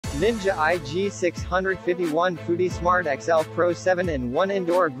Ninja IG651 Foodi Smart XL Pro 7-in-1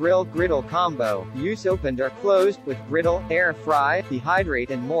 Indoor Grill Griddle Combo. Use opened or closed, with griddle, air fry,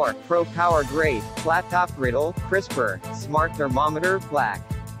 dehydrate and more. Pro Power Grate, Flat Top Griddle, Crisper, Smart Thermometer, Black.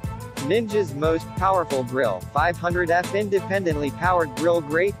 Ninja's most powerful grill, 500F independently powered grill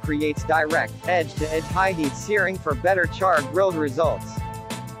grate, creates direct, edge-to-edge high-heat searing for better char-grilled results.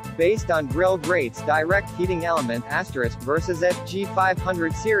 Based on grill grates direct heating element Versus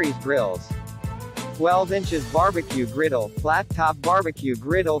FG500-series grills. 12 inches barbecue griddle, flat top barbecue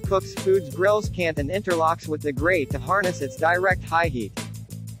griddle cooks foods grills can't and interlocks with the grate to harness its direct high heat.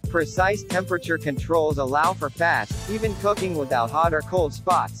 Precise temperature controls allow for fast, even cooking without hot or cold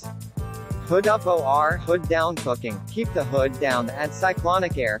spots. Hood up or hood down cooking. Keep the hood down, add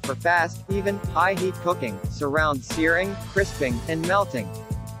cyclonic air for fast, even, high heat cooking, surround searing, crisping, and melting.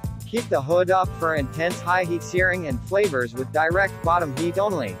 Keep the hood up for intense high-heat searing and flavors with direct bottom heat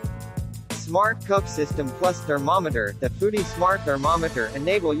only. Smart Cook System plus Thermometer. The Foodi Smart Thermometer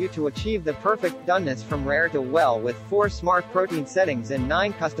enable you to achieve the perfect doneness from rare to well with 4 smart protein settings and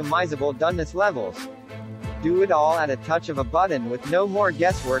 9 customizable doneness levels. Do it all at a touch of a button with no more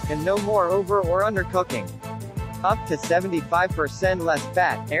guesswork and no more over or undercooking. Up to 75% less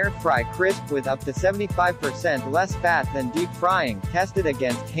fat, air fry crisp with up to 75% less fat than deep frying, tested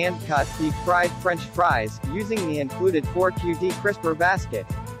against hand-cut, deep-fried French fries, using the included 4QD crisper basket.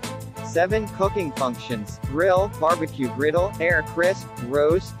 7 cooking functions: grill, barbecue griddle, air crisp,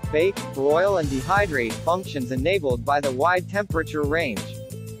 roast, bake, broil and dehydrate functions enabled by the wide temperature range.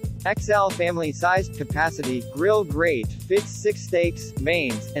 XL family-sized capacity, grill grate, fits 6 steaks,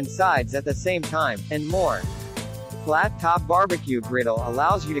 mains, and sides at the same time, and more. Flat top barbecue griddle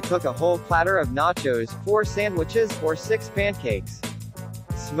allows you to cook a whole platter of nachos, 4 sandwiches, or 6 pancakes.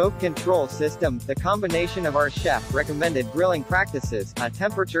 Smoke control system. The combination of our chef recommended grilling practices, a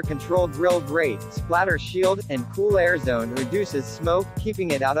temperature-controlled grill grate, splatter shield, and cool air zone reduces smoke, keeping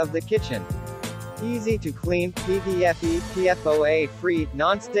it out of the kitchen. Easy to clean, PFE, PFOA-free,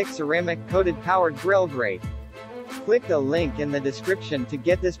 non-stick ceramic-coated powered grill grate. Click the link in the description to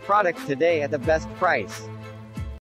get this product today at the best price.